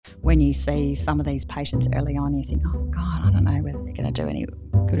when you see some of these patients early on, you think, oh, God, I don't know whether they're going to do any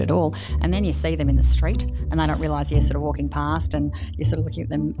good at all. And then you see them in the street and they don't realise you're sort of walking past, and you're sort of looking at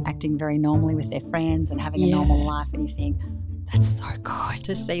them acting very normally with their friends and having a normal life, and you think, that's so good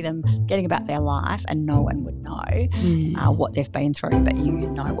to see them getting about their life and no one would know what they've been through, but you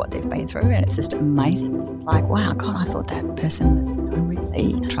know what they've been through, and it's just amazing. Like, wow, God, I thought that person was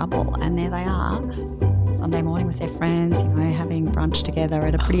really in trouble, and there they are, Sunday morning with their friends, having brunch together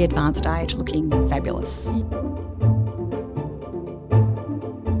at a pretty advanced age, looking fabulous.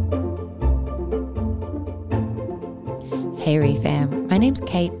 Hey ReFam, my name's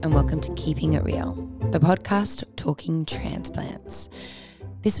Kate and welcome to Keeping It Real, the podcast talking transplants.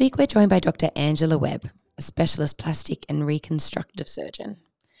 This week we're joined by Dr. Angela Webb, a specialist plastic and reconstructive surgeon.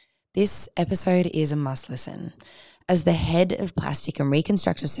 This episode is a must listen. As the head of plastic and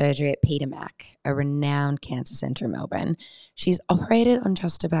reconstructive surgery at Peter Mac, a renowned cancer centre in Melbourne, she's operated on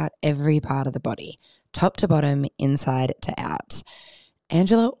just about every part of the body, top to bottom, inside to out.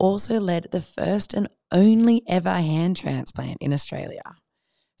 Angela also led the first and only ever hand transplant in Australia.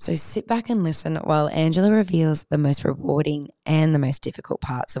 So sit back and listen while Angela reveals the most rewarding and the most difficult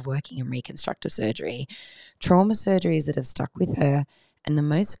parts of working in reconstructive surgery, trauma surgeries that have stuck with her, and the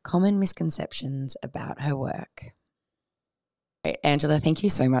most common misconceptions about her work. Angela, thank you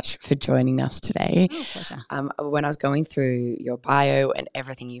so much for joining us today. Oh, pleasure. When I was going through your bio and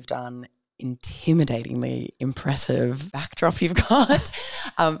everything you've done, intimidatingly impressive backdrop you've got.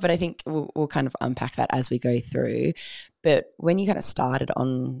 But I think we'll kind of unpack that as we go through. But when you kind of started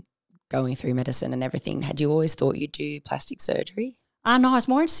on going through medicine and everything, had you always thought you'd do plastic surgery? No, I was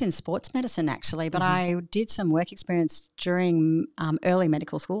more interested in sports medicine actually, but I did some work experience during early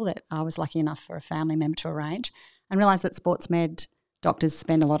medical school that I was lucky enough for a family member to arrange, and realised that sports med doctors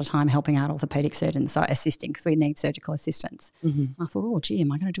spend a lot of time helping out orthopaedic surgeons, so assisting, because we need surgical assistance. I thought, oh, gee,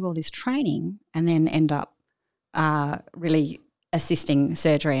 am I going to do all this training and then end up really assisting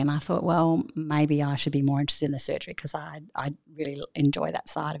surgery? And I thought, well, maybe I should be more interested in the surgery because I really enjoy that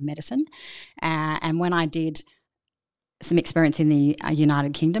side of medicine. And when I did some experience in the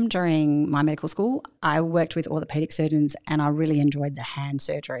United Kingdom during my medical school, I worked with orthopaedic surgeons and I really enjoyed the hand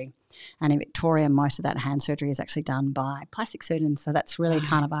surgery. And in Victoria, most of that hand surgery is actually done by plastic surgeons. So that's really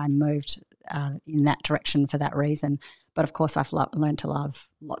kind of, I moved in that direction for that reason. But of course, I've learned to love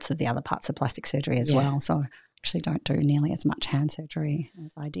lots of the other parts of plastic surgery as well. So actually don't do nearly as much hand surgery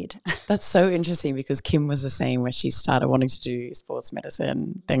as I did. That's so interesting because Kim was the same where she started wanting to do sports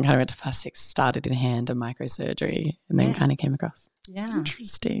medicine, then kind of went to plastics, started in hand and microsurgery, and then kind of came across. Yeah.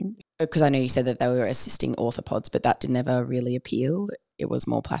 Interesting. Because I know you said that they were assisting orthopods, but that did never really appeal. It was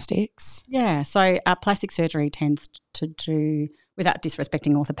more plastics. Yeah. So plastic surgery tends to do, without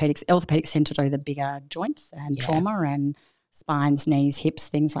disrespecting orthopaedics tend to do the bigger joints and trauma and spines, knees, hips,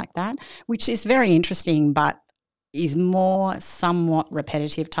 things like that, which is very interesting, but is more somewhat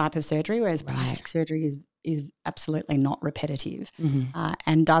repetitive type of surgery, whereas plastic surgery is absolutely not repetitive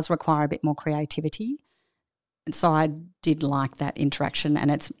and does require a bit more creativity. And so I did like that interaction,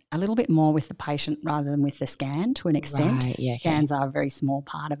 and it's a little bit more with the patient rather than with the scan to an extent. Right, yeah, Scans are a very small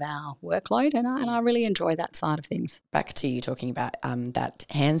part of our workload, and I really enjoy that side of things. Back to you talking about that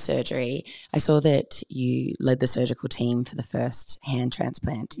hand surgery, I saw that you led the surgical team for the first hand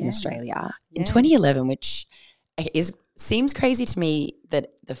transplant in Australia in 2011, which seems crazy to me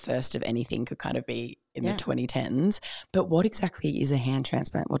that the first of anything could kind of be in the 2010s. But what exactly is a hand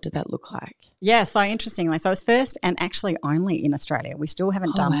transplant? What did that look like? Yeah, so interestingly, so it was first and actually only in Australia. We still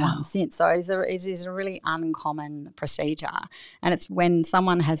haven't done one since. So it is a really uncommon procedure, and it's when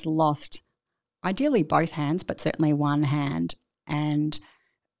someone has lost ideally both hands, but certainly one hand, and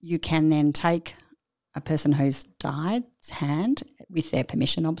you can then take a person who's died's hand with their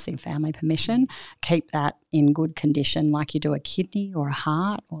permission, obviously family permission, keep that in good condition like you do a kidney or a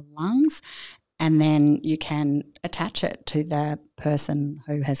heart or lungs, and then you can attach it to the person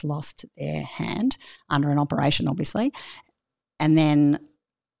who has lost their hand under an operation, obviously, and then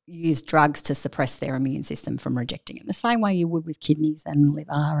use drugs to suppress their immune system from rejecting it, the same way you would with kidneys and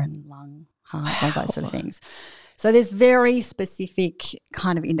liver and lung, heart, all those sort of things. So there's very specific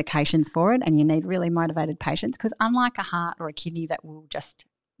kind of indications for it, and you need really motivated patients because unlike a heart or a kidney that will just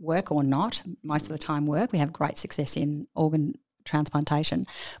work or not, most of the time work, we have great success in organ transplantation.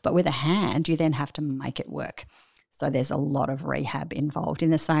 But with a hand, you then have to make it work. So there's a lot of rehab involved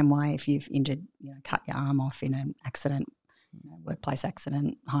in the same way if you've injured, cut your arm off in an accident, workplace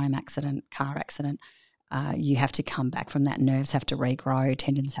accident, home accident, car accident. you have to come back from that. Nerves have to regrow,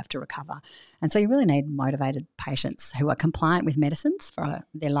 tendons have to recover. And so you really need motivated patients who are compliant with medicines for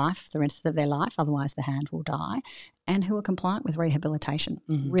their life, the rest of their life, otherwise the hand will die, and who are compliant with rehabilitation,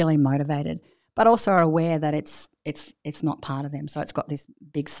 really motivated, but also are aware that it's not part of them. So it's got this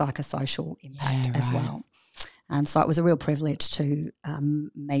big psychosocial impact as well. And so it was a real privilege to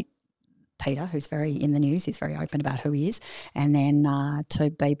meet Peter, who's very in the news. He's very open about who he is, and then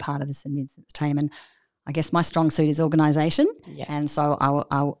to be part of the St Vincent's team. And I guess my strong suit is organisation, and so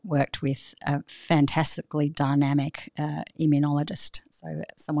I worked with a fantastically dynamic immunologist, so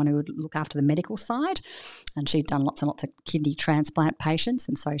someone who would look after the medical side, and she'd done lots and lots of kidney transplant patients,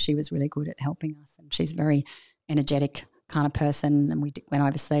 and so she was really good at helping us, and she's a very energetic kind of person, and we went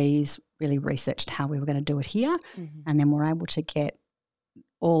overseas, really researched how we were going to do it here, and then we're able to get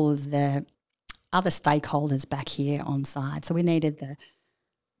all of the other stakeholders back here on side. So we needed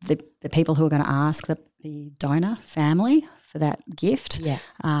the people who are going to ask the donor family for that gift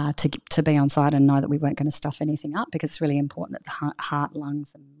to be on side and know that we weren't going to stuff anything up, because it's really important that the heart,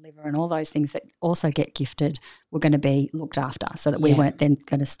 lungs and liver and all those things that also get gifted were going to be looked after, so that we weren't then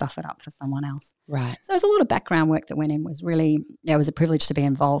going to stuff it up for someone else. Right. So there's a lot of background work that went in. Was really, it was a privilege to be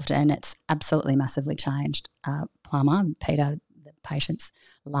involved, and it's absolutely massively changed Plummer, Peter, the patient's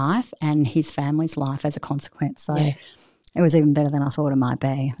life and his family's life as a consequence. So it was even better than I thought it might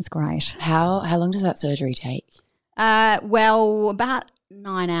be. It was great. How long does that surgery take? Well, about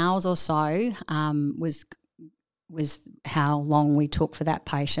 9 hours or so was how long we took for that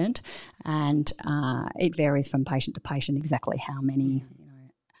patient, and it varies from patient to patient exactly how many,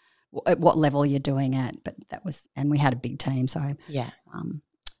 at what level you're doing it. But that was, and we had a big team, so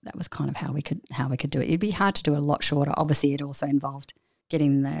that was kind of how we could do it. It'd be hard to do a lot shorter. Obviously, it also involved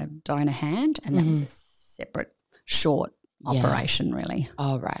getting the donor hand, and that was a separate short operation, really.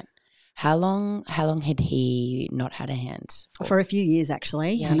 Oh, right. How long had he not had a hand? For a few years,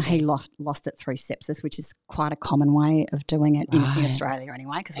 actually, and he lost it through sepsis, which is quite a common way of doing it in Australia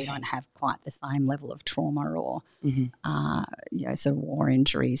anyway, because we don't have quite the same level of trauma or sort of war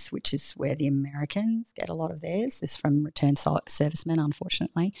injuries, which is where the Americans get a lot of theirs, is from returned servicemen,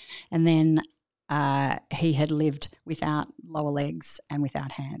 unfortunately. And then he had lived without lower legs and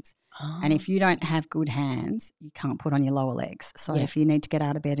without hands. And if you don't have good hands, you can't put on your lower legs. So if you need to get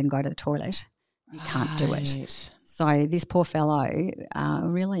out of bed and go to the toilet, you can't do it. So this poor fellow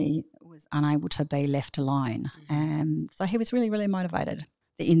really was unable to be left alone. So he was really, really motivated.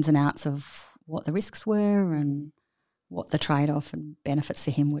 The ins and outs of what the risks were and what the trade-off and benefits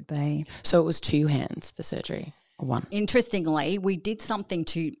for him would be. So it was 2 hands, the surgery, or 1? Interestingly, we did something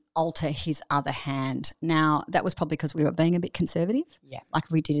to alter his other hand. Now, that was probably because we were being a bit conservative. Yeah. Like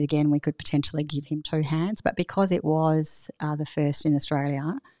if we did it again, we could potentially give him 2 hands. But because it was the first in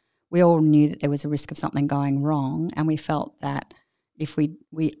Australia, we all knew that there was a risk of something going wrong, and we felt that if we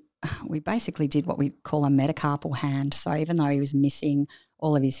basically did what we call a metacarpal hand. So even though he was missing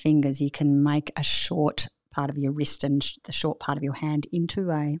all of his fingers, you can make a short part of your wrist and the short part of your hand into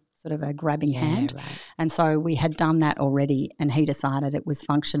a sort of a grabbing hand. Right. And so we had done that already, and he decided it was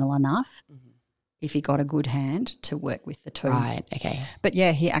functional enough if he got a good hand to work with the 2. Right, okay. But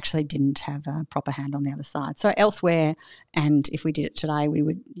he actually didn't have a proper hand on the other side. So elsewhere, and if we did it today, we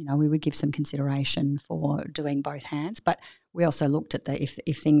would give some consideration for doing both hands. But we also looked at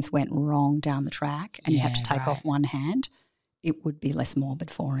if things went wrong down the track and you have to take off one hand, it would be less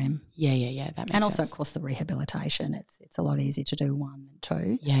morbid for him. Yeah, that makes sense. And also, of course, the rehabilitation. It's a lot easier to do 1 than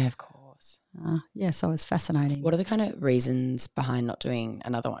 2. Yeah, of course. So it was fascinating. What are the kind of reasons behind not doing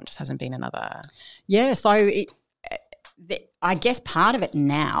another one? Just hasn't been another? Yeah, so I guess part of it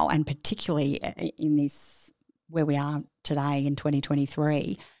now, and particularly in this where we are today in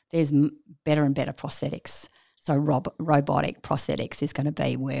 2023, there's better and better prosthetics. So robotic prosthetics is going to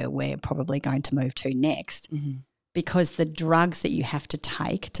be where we're probably going to move to next. Because the drugs that you have to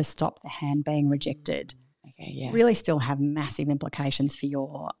take to stop the hand being rejected really still have massive implications for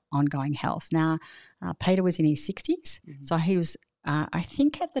your ongoing health. Now, Peter was in his 60s, so he was, I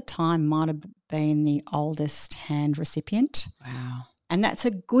think at the time, might have been the oldest hand recipient. Wow. And that's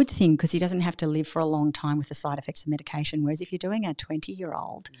a good thing because he doesn't have to live for a long time with the side effects of medication, whereas if you're doing a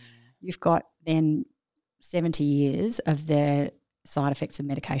 20-year-old, you've got then 70 years of the side effects of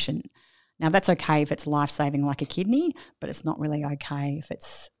medication. Now, that's okay if it's life-saving like a kidney, but it's not really okay if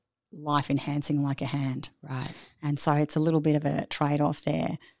it's life-enhancing like a hand. Right. And so it's a little bit of a trade-off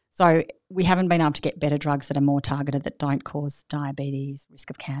there. So we haven't been able to get better drugs that are more targeted, that don't cause diabetes, risk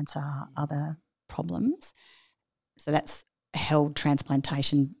of cancer, other problems. So that's held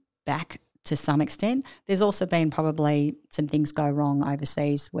transplantation back to some extent. There's also been probably some things go wrong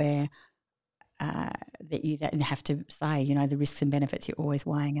overseas where that you then have to say, the risks and benefits, you're always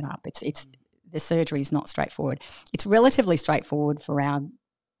weighing it up. It's the surgery is not straightforward. It's relatively straightforward for our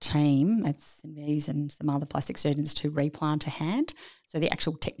team at St. and some other plastic surgeons to replant a hand. So the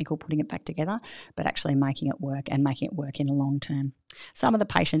actual technical putting it back together, but actually making it work and making it work in the long term. Some of the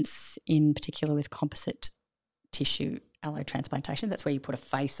patients, in particular with composite tissue allotransplantation, that's where you put a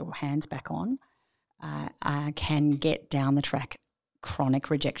face or hands back on, can get down the track chronic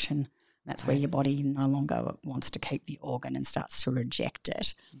rejection. That's where your body no longer wants to keep the organ and starts to reject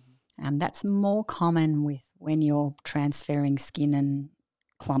it. That's more common with when you're transferring skin and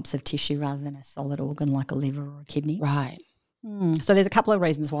clumps of tissue rather than a solid organ like a liver or a kidney. Right. So there's a couple of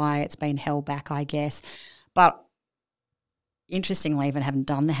reasons why it's been held back, I guess. But interestingly, even having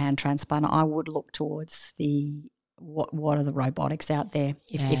done the hand transplant, I would look towards what are the robotics out there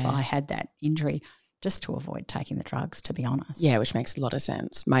if I had that injury, just to avoid taking the drugs, to be honest. Yeah, which makes a lot of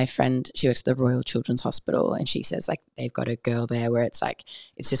sense. My friend, she works at the Royal Children's Hospital, and she says they've got a girl there where it's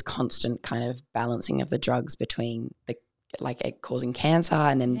this constant kind of balancing of the drugs between it causing cancer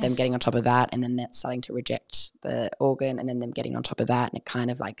and then them getting on top of that, and then that's starting to reject the organ, and then them getting on top of that, and it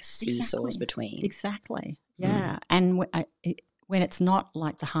kind of seesaws between. Exactly. Yeah. And when it's not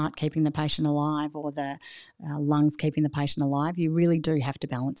like the heart keeping the patient alive or the lungs keeping the patient alive, you really do have to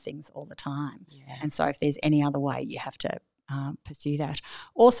balance things all the time. Yeah. And so if there's any other way, you have to pursue that.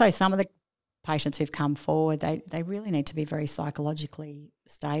 Also, some of the patients who've come forward, they really need to be very psychologically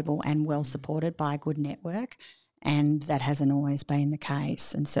stable and well supported by a good network. And that hasn't always been the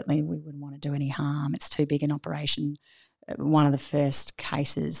case, and certainly we wouldn't want to do any harm. It's too big an operation. One of the first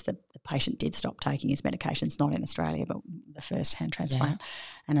cases, the patient did stop taking his medications, not in Australia, but the first hand transplant.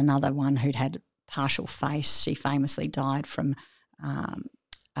 And another one who'd had partial face, she famously died from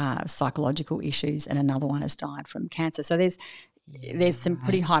psychological issues, and another one has died from cancer. So there's some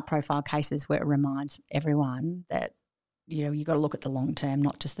pretty high-profile cases where it reminds everyone that you've got to look at the long term,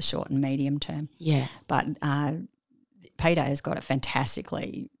 not just the short and medium term. Yeah. But Peter has got a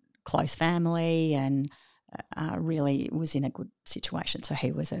fantastically close family and really was in a good situation. So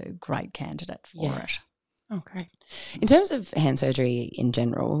he was a great candidate for it. Oh, great. In terms of hand surgery in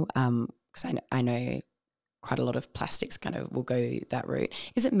general, because I know quite a lot of plastics kind of will go that route,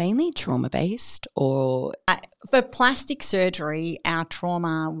 is it mainly trauma-based or? For plastic surgery, our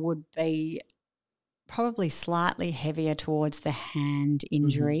trauma would be probably slightly heavier towards the hand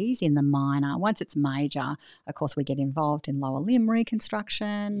injuries in the minor. Once it's major, of course, we get involved in lower limb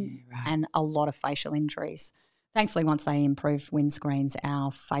reconstruction and a lot of facial injuries. Thankfully, once they improved windscreens,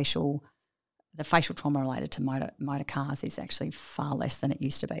 the facial trauma related to motor cars is actually far less than it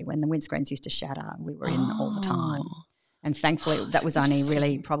used to be. When the windscreens used to shatter, we were in all the time. And thankfully, that was only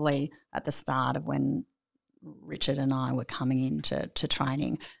really probably at the start of when Richard and I were coming into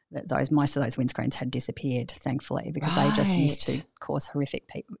training, that most of those windscreens had disappeared, thankfully, because they just used to cause horrific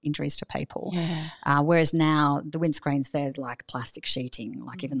injuries to people. Yeah. Whereas now the windscreens, they're like plastic sheeting,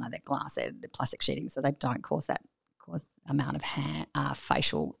 even though they're glass, they're plastic sheeting, so they don't cause that amount of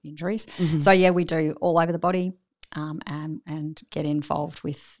facial injuries. So yeah, we do all over the body. And get involved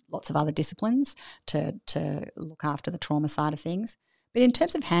with lots of other disciplines to look after the trauma side of things. But in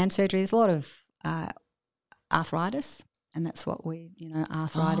terms of hand surgery, there's a lot of arthritis, and that's what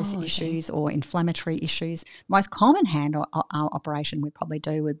arthritis issues or inflammatory issues. Most common hand operation we probably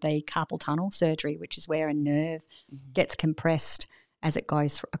do would be carpal tunnel surgery, which is where a nerve gets compressed as it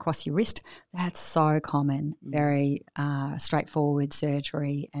goes across your wrist. That's so common, very straightforward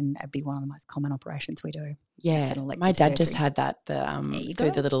surgery, and it'd be one of the most common operations we do. Yeah, my dad just had that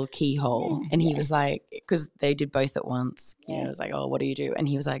through the little keyhole, and he was like, because they did both at once, it was like, oh, what do you do? And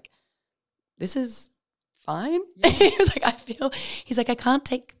he was like, this is fine. Yeah. He was like, I can't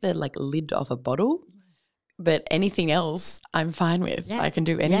take the lid off a bottle, but anything else I'm fine with. Yeah. I can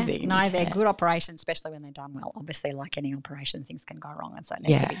do anything. Yeah. No, they're good operations, especially when they're done well. Obviously, like any operation, things can go wrong, and so it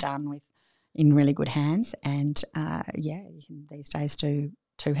needs to be done in really good hands. And you can these days do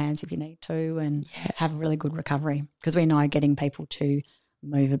 2 hands if you need to, and have really good recovery, because we know getting people to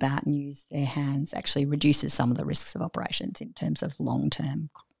move about and use their hands actually reduces some of the risks of operations in terms of long-term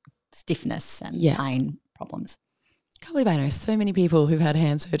stiffness and pain problems. Can't believe I know so many people who've had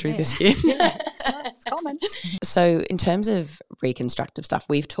hand surgery this year. It's common. So in terms of reconstructive stuff,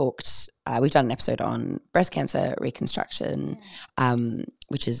 we've done an episode on breast cancer reconstruction,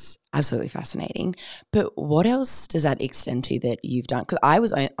 which is absolutely fascinating. But what else does that extend to that you've done? Because I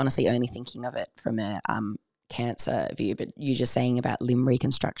was honestly only thinking of it from a cancer view, but you just saying about limb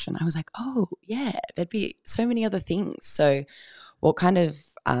reconstruction, I was like, oh yeah, there'd be so many other things. So what kind of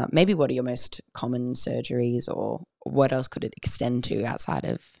maybe what are your most common surgeries or what else could it extend to outside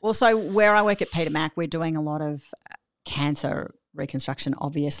of? Well, so where I work at Peter Mac, we're doing a lot of cancer reconstruction,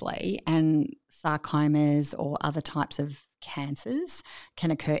 obviously, and sarcomas or other types of cancers can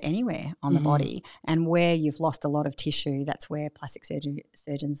occur anywhere on the body. And where you've lost a lot of tissue, that's where plastic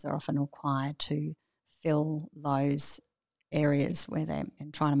surgeons are often required to fill those areas where they're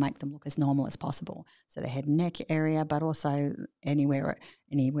and trying to make them look as normal as possible. So the head and neck area, but also anywhere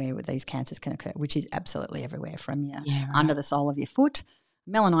where these cancers can occur, which is absolutely everywhere from your under the sole of your foot.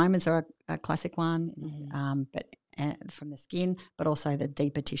 Melanomas are a classic one, but from the skin, but also the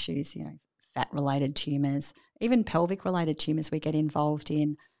deeper tissues, fat-related tumours, even pelvic-related tumours we get involved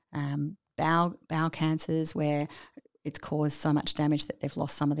in, bowel cancers where it's caused so much damage that they've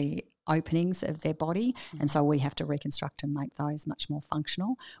lost some of the openings of their body, and so we have to reconstruct and make those much more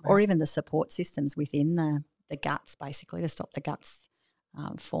functional, or even the support systems within the guts, basically, to stop the guts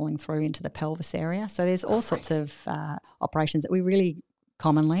falling through into the pelvis area. So there's all sorts of operations that we really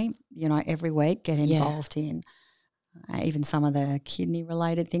commonly, every week get involved in. Even some of the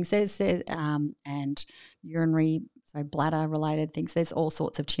kidney-related things, and urinary, so bladder-related things. There's all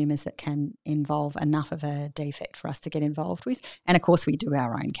sorts of tumours that can involve enough of a defect for us to get involved with. And, of course, we do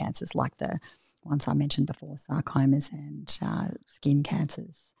our own cancers like the ones I mentioned before, sarcomas and skin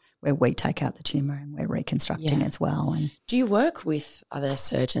cancers, where we take out the tumour and we're reconstructing as well. And do you work with other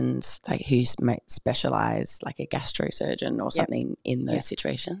surgeons who might specialise, like a gastrosurgeon or something in those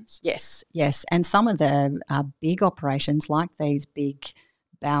situations? Yes. And some of the big operations, like these big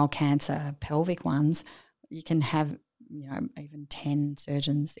bowel cancer pelvic ones, you can have even 10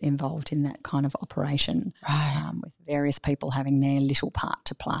 surgeons involved in that kind of operation, with various people having their little part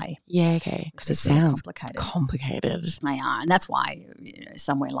to play. Yeah, okay, because it sounds complicated. They are, and that's why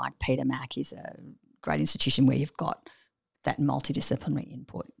somewhere like Peter Mac is a great institution where you've got that multidisciplinary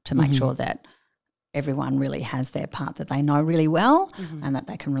input to make sure that everyone really has their part that they know really well, and that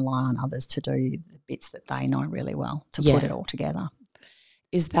they can rely on others to do the bits that they know really well to put it all together.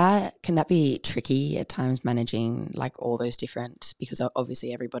 Can that be tricky at times, managing all those different, because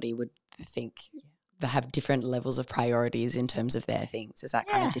obviously everybody would think they have different levels of priorities in terms of their things. Is that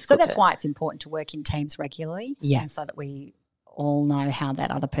kind of difficult? So that's why it's important to work in teams regularly, so that we all know how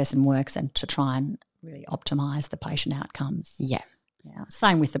that other person works and to try and really optimise the patient outcomes. Yeah.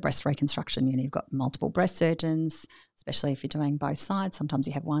 Same with the breast reconstruction. You've got multiple breast surgeons, especially if you're doing both sides. Sometimes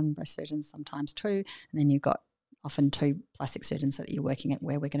you have one breast surgeon, sometimes two, and then you've got often two plastic surgeons that you're working at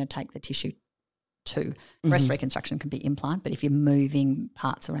where we're going to take the tissue to. Breast reconstruction can be implant, but if you're moving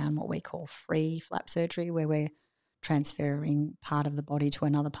parts around, what we call free flap surgery, where we're transferring part of the body to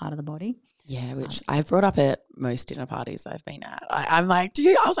another part of the body. Yeah, which I've brought up at most dinner parties I've been at. I'm like,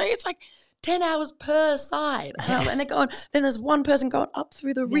 I was like, it's like 10 hours per side. And they're going, then there's one person going up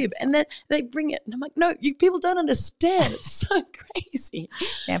through the rib and then they bring it. And I'm like, no, you people don't understand. It's so crazy.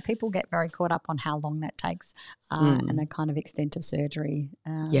 Yeah, people get very caught up on how long that takes and the kind of extent of surgery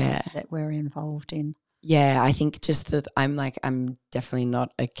that we're involved in. Yeah, I think just that I'm definitely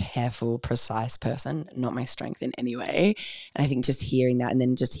not a careful, precise person, not my strength in any way. And I think just hearing that and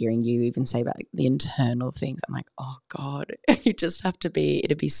then just hearing you even say about the internal things, I'm like, oh God, you just have to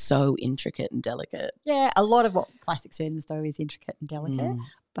it'd be so intricate and delicate. Yeah, a lot of what plastic surgeons do is intricate and delicate.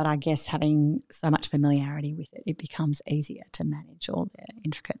 But I guess having so much familiarity with it, it becomes easier to manage all the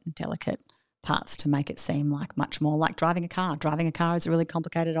intricate and delicate parts to make it seem like much more like driving a car. Driving a car is a really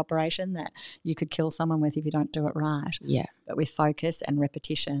complicated operation that you could kill someone with if you don't do it right. Yeah. But with focus and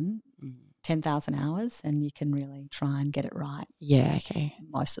repetition, 10,000 hours, and you can really try and get it right. Yeah, okay.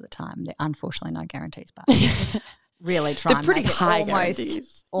 Most of the time. Obviously no guarantees, but really try and pretty make high it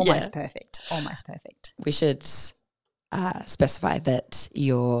almost perfect. Almost perfect. We should specify that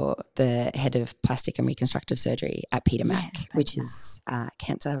you're the head of plastic and reconstructive surgery at Peter Mac, which is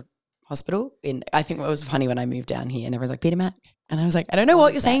cancer hospital. I think what was funny when I moved down here and everyone's like, Peter Mac. And I was like, I don't know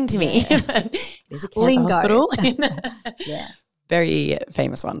what you're saying to me. It is a cancer hospital. Very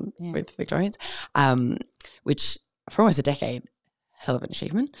famous one with Victorians, which for almost a decade, hell of an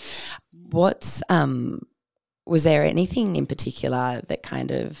achievement. Was there anything in particular that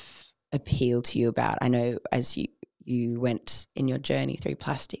kind of appealed to you about, I know as you went in your journey through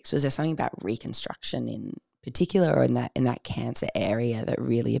plastics, was there something about reconstruction in particular or in that cancer area that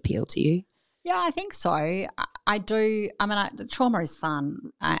really appealed to you? Yeah, I think so. I do. I mean, the trauma is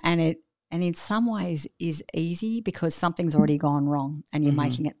fun and in some ways is easy because something's already gone wrong and you're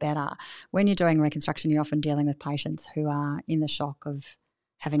making it better. When you're doing reconstruction, you're often dealing with patients who are in the shock of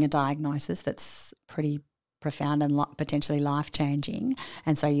having a diagnosis that's pretty profound and potentially life-changing,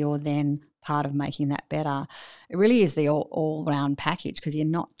 and so you're then part of making that better. It really is the all-round package, because you're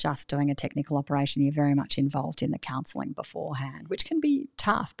not just doing a technical operation, you're very much involved in the counselling beforehand, which can be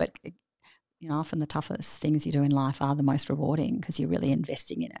tough, but often the toughest things you do in life are the most rewarding because you're really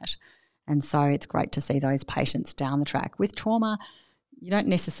investing in it. And so it's great to see those patients down the track. With trauma, you don't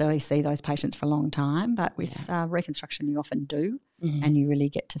necessarily see those patients for a long time, but with reconstruction you often do, and you really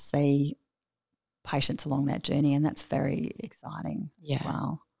get to see patients along that journey, and that's very exciting as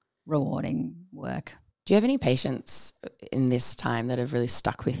well, rewarding work. Do you have any patients in this time that have really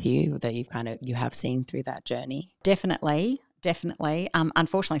stuck with you that you have seen through that journey? Definitely.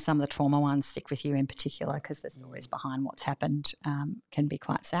 Unfortunately, some of the trauma ones stick with you in particular because the stories behind what's happened can be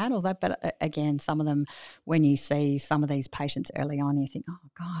quite sad. But again, some of them, when you see some of these patients early on, you think, oh,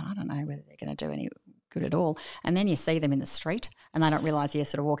 God, I don't know whether they're going to do any good at all. And then you see them in the street and they don't realise you're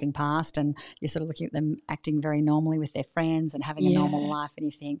sort of walking past, and you're sort of looking at them acting very normally with their friends and having a normal life, and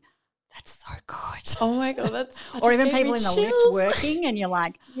you think, that's so good. Oh, my God. Or even people in the lift working, and you're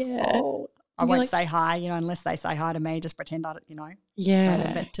like, oh, I won't say hi, unless they say hi to me, just pretend I don't,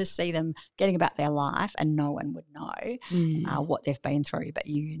 Yeah. But to see them getting about their life, and no one would know what they've been through, but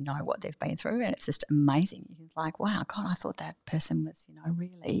you know what they've been through, and it's just amazing. You're like, wow, God, I thought that person was,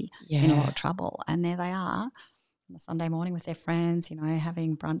 really in a lot of trouble, and there they are on a Sunday morning with their friends,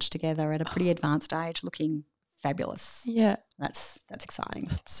 having brunch together at a pretty advanced age, looking fabulous. Yeah. That's exciting.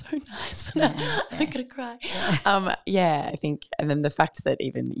 That's so nice. I'm going to cry. I think, and then the fact that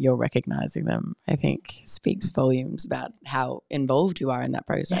even you're recognising them, I think speaks volumes about how involved you are in that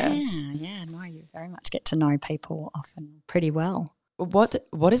process. No, you very much get to know people often pretty well. What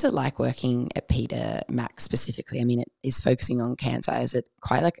is it like working at Peter Mac specifically? I mean, it is focusing on cancer. Is it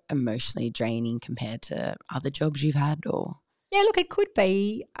quite emotionally draining compared to other jobs you've had, or? Yeah, look, it could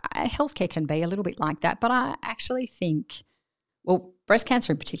be. Healthcare can be a little bit like that, but I actually think, breast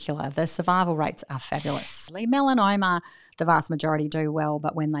cancer in particular, the survival rates are fabulous. Melanoma, the vast majority do well,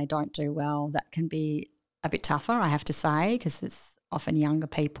 but when they don't do well, that can be a bit tougher, I have to say, because it's often younger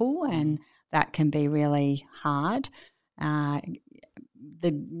people, and that can be really hard.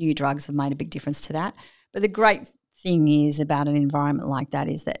 The new drugs have made a big difference to that. But the great thing is about an environment like that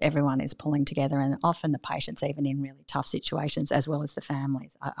is that everyone is pulling together, and often the patients, even in really tough situations, as well as the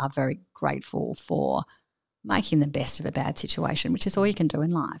families, are very grateful for making the best of a bad situation, which is all you can do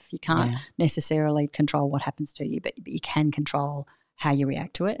in life. You can't necessarily control what happens to you, but you can control how you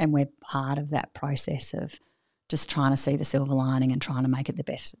react to it, and we're part of that process of just trying to see the silver lining and trying to make it the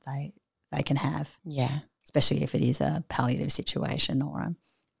best that they can have. Yeah. Especially if it is a palliative situation or a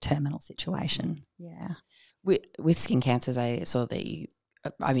terminal situation. Yeah. With skin cancers, I saw that you,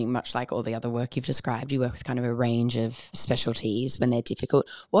 much like all the other work you've described, you work with kind of a range of specialties when they're difficult.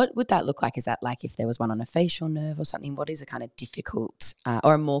 What would that look like? Is that like if there was one on a facial nerve or something? What is a kind of difficult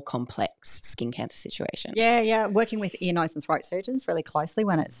or a more complex skin cancer situation? Yeah. Working with ear, nose and throat surgeons really closely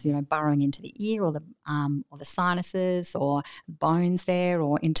when it's, burrowing into the ear or the sinuses or bones there,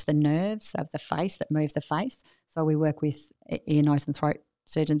 or into the nerves of the face that move the face. So we work with ear, nose and throat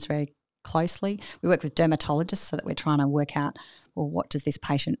surgeons very closely. We work with dermatologists so that we're trying to work out, what does this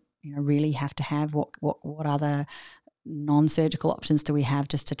patient really have to have? What other non-surgical options do we have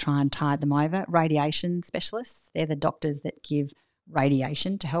just to try and tide them over? Radiation specialists, they're the doctors that give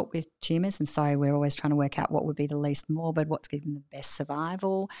radiation to help with tumours, and so we're always trying to work out what would be the least morbid, what's giving them the best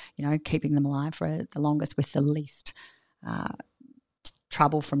survival, keeping them alive for the longest with the least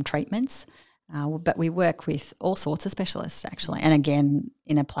trouble from treatments. But we work with all sorts of specialists actually. And again,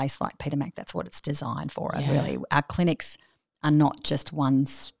 in a place like Peter Mac, that's what it's designed for. Yeah. Really, our clinics are not just one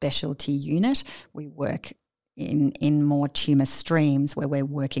specialty unit. We work in more tumour streams where we're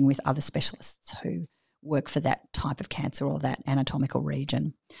working with other specialists who work for that type of cancer or that anatomical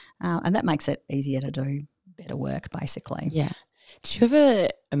region. And that makes it easier to do better work basically. Yeah. Did you ever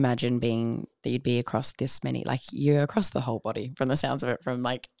imagine that you'd be across this many, you're across the whole body from the sounds of it, from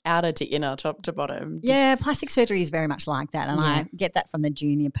outer to inner, top to bottom? Yeah, plastic surgery is very much like that. And I get that from the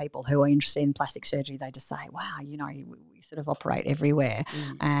junior people who are interested in plastic surgery. They just say, wow, we sort of operate everywhere.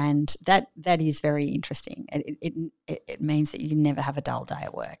 And that is very interesting. It means that you never have a dull day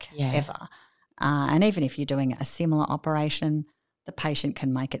at work, ever. And even if you're doing a similar operation, the patient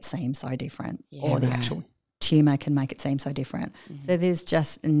can make it seem so different, or the actual tumour can make it seem so different. So there's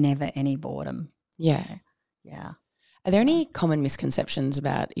just never any boredom. Yeah. Are there any common misconceptions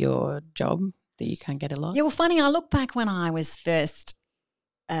about your job that you can't get a lot? Yeah, well, funny, I look back when I was first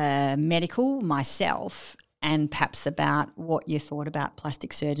medical myself, and perhaps about what you thought about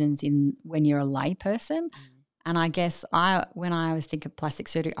plastic surgeons when you're a lay person. And I guess when I always think of plastic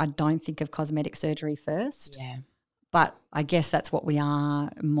surgery, I don't think of cosmetic surgery first. Yeah. But I guess that's what we are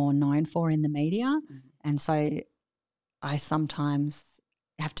more known for in the media. Mm-hmm. And so I sometimes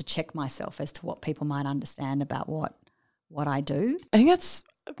have to check myself as to what people might understand about what I do. I think that's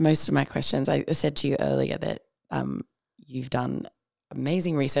most of my questions. I said to you earlier that you've done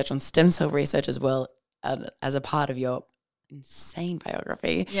amazing research on stem cell research as well as a part of your insane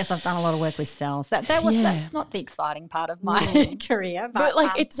biography. Yes, I've done a lot of work with cells. That's not the exciting part of my career, but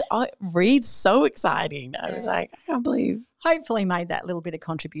like it reads so exciting. I was like, I can't believe. Hopefully, made that little bit of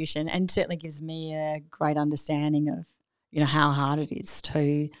contribution, and certainly gives me a great understanding of how hard it is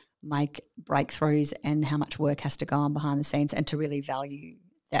to make breakthroughs and how much work has to go on behind the scenes, and to really value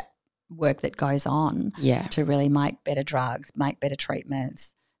that work that goes on. Yeah, to really make better drugs, make better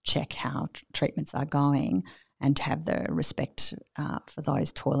treatments, check how treatments are going. And to have the respect for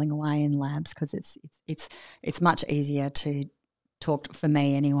those toiling away in labs, because it's much easier to talk for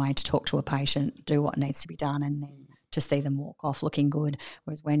me anyway, to talk to a patient, do what needs to be done, and then to see them walk off looking good.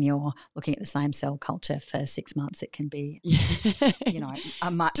 Whereas when you're looking at the same cell culture for 6 months, it can be a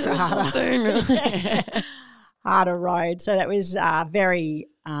much harder road. So that was very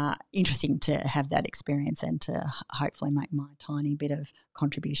interesting to have that experience and to hopefully make my tiny bit of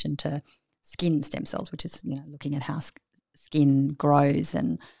contribution to skin stem cells, which is, looking at how skin grows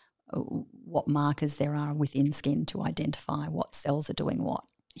and what markers there are within skin to identify what cells are doing what.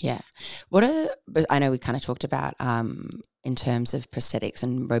 Yeah. I know we kind of talked about in terms of prosthetics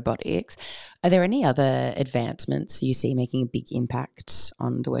and robotics, are there any other advancements you see making a big impact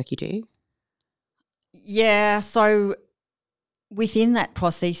on the work you do? Yeah, so within that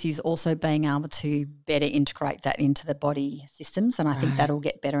prosthesis, also being able to better integrate that into the body systems, and I think that'll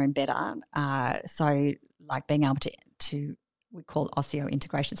get better and better. So like being able to we call it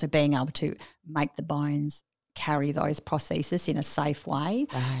osseointegration, so being able to make the bones carry those prostheses in a safe way.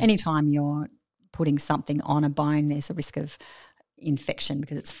 Right. Anytime you're putting something on a bone, there's a risk of infection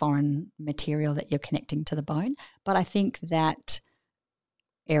because it's foreign material that you're connecting to the bone. But I think that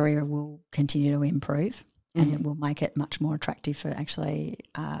area will continue to improve. And it will make it much more attractive for actually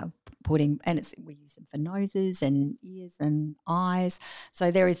putting, and we use them for noses and ears and eyes.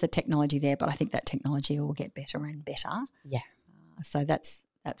 So there is the technology there, but I think that technology will get better and better. Yeah. So that's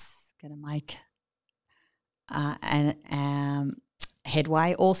going to make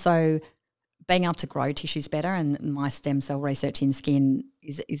headway. Also, being able to grow tissues better, and my stem cell research in skin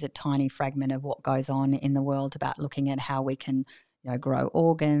is a tiny fragment of what goes on in the world about looking at how we can grow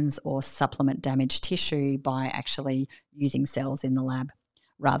organs or supplement damaged tissue by actually using cells in the lab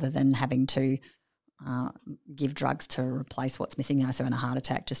rather than having to give drugs to replace what's missing. So in a heart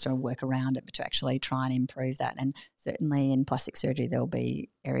attack, just to work around it, but to actually try and improve that. And certainly in plastic surgery, there'll be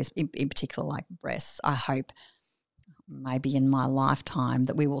areas, in particular like breasts. I hope maybe in my lifetime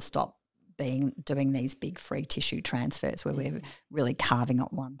that we will stop doing these big free tissue transfers where we're really carving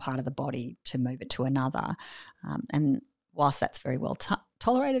up one part of the body to move it to another. And whilst that's very well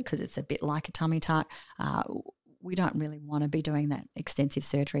tolerated because it's a bit like a tummy tuck, we don't really want to be doing that extensive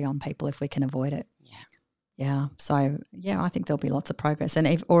surgery on people if we can avoid it. Yeah. So, I think there'll be lots of progress.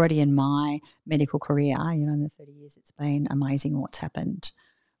 And already in my medical career, in the 30 years, it's been amazing what's happened,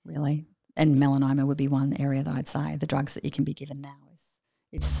 really. And melanoma would be one area that I'd say the drugs that you can be given now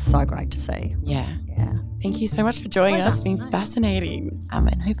it's so great to see. Yeah. Yeah. Thank you so much for joining us. It's been fascinating.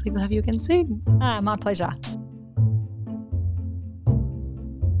 And hopefully we'll have you again soon. My pleasure.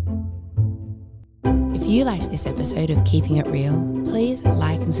 If you liked this episode of Keeping It Real, please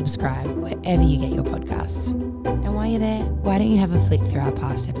like and subscribe wherever you get your podcasts. And while you're there, why don't you have a flick through our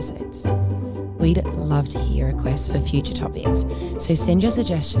past episodes? We'd love to hear your requests for future topics, so send your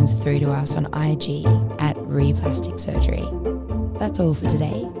suggestions through to us on IG at Replastic Surgery. That's all for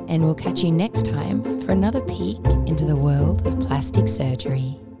today, and we'll catch you next time for another peek into the world of plastic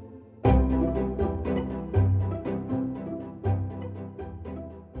surgery.